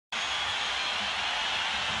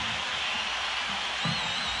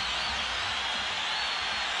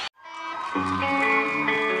The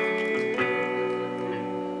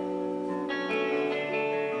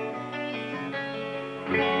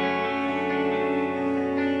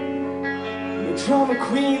drama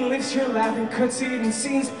queen lives her life in cuts and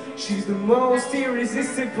scenes. She's the most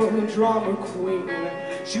irresistible drama queen.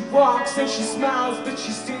 She walks and she smiles, but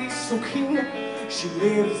she stays so keen. She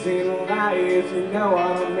lives in life, you know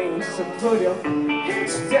what I mean. So put your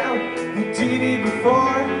hands down, you did it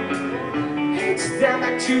before. Hands down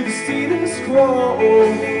back to the status quo.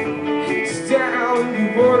 Hands down, you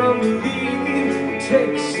wouldn't believe it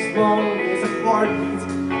takes as long as a heartbeat,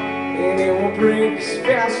 and it won't break as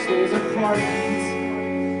fast as a heartbeat.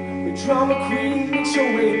 The drama queen makes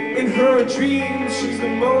her way in her dreams. She's the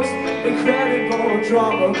most incredible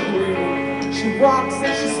drama queen. She walks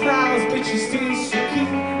and she smiles, but she stays so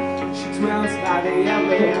keen. She dwells by the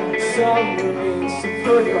yellow submarine. So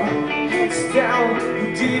put your hands down, you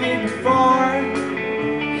did it before.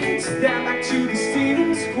 Hands down back to the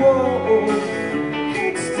status quo.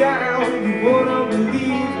 Hands down, you wouldn't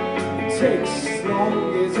believe it takes as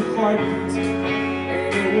long as a heartbeat,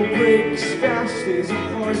 and it will break as fast as a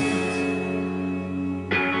heartbeat.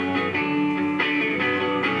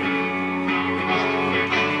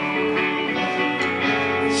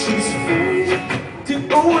 She's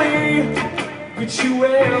faded away, but you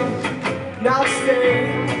will not stay.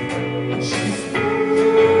 She's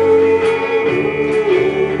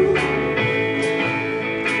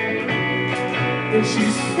and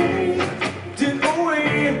she's faded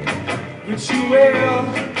away, but you will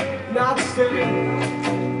not stay.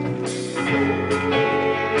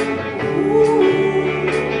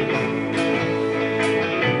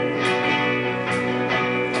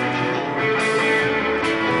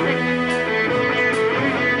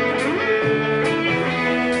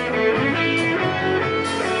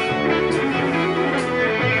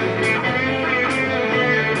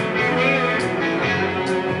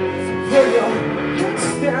 Put your hands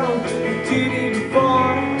down, you did it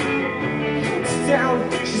before. Hands down,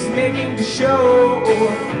 she's making the show.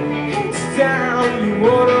 Hands down, you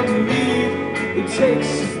wouldn't believe it takes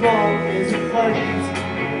as long as a heartbeat,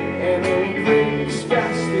 and it will break as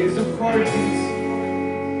fast as a heartbeat.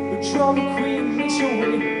 The drama queen makes her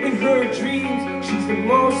way in her dreams. She's the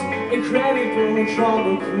most incredible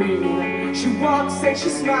drama queen. She walks and she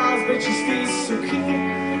smiles, but she stays so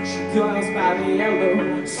keen. She dwells by the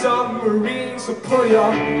yellow submarine. So put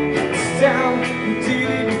your hands down, you did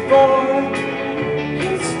it before.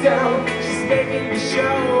 Hands down, she's making the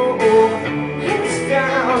show.